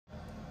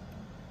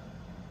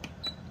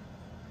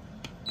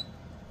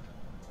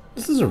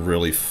This is a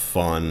really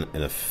fun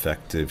and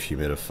effective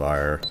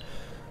humidifier.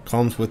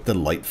 Comes with the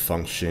light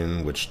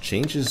function, which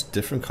changes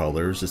different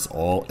colors. It's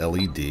all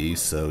LED,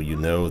 so you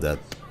know that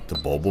the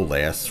bulb will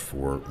last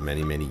for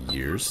many, many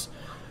years.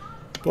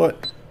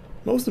 But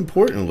most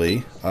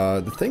importantly,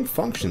 the thing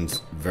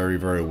functions very,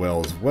 very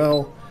well as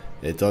well.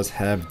 It does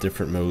have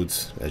different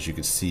modes, as you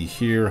can see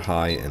here,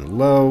 high and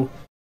low.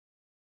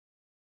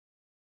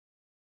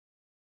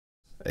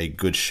 A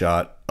good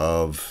shot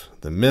of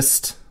the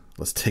mist.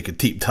 Let's take a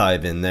deep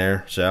dive in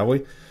there, shall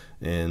we?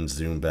 And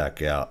zoom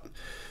back out.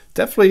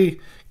 Definitely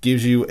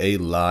gives you a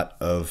lot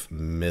of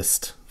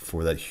mist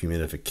for that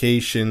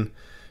humidification.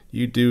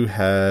 You do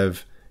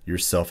have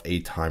yourself a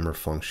timer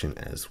function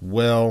as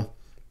well.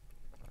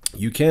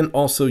 You can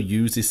also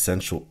use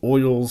essential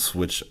oils,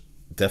 which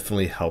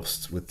definitely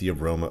helps with the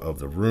aroma of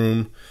the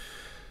room.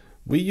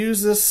 We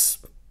use this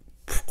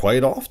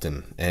quite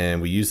often,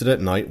 and we use it at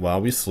night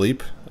while we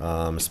sleep,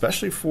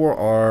 especially for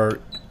our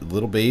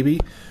little baby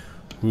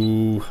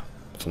who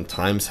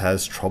sometimes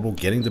has trouble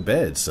getting to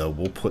bed. So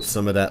we'll put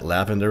some of that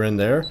lavender in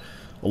there,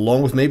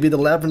 along with maybe the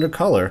lavender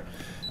color.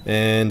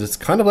 And it's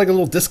kind of like a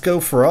little disco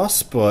for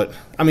us, but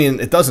I mean,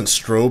 it doesn't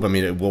strobe. I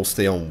mean, it will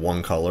stay on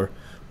one color,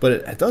 but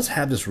it does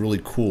have this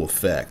really cool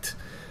effect.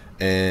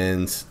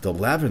 And the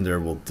lavender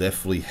will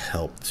definitely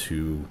help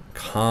to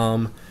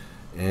calm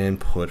and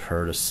put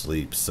her to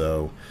sleep.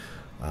 So,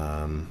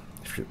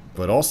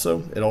 but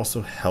also, it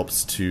also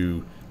helps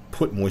to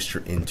put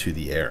moisture into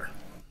the air.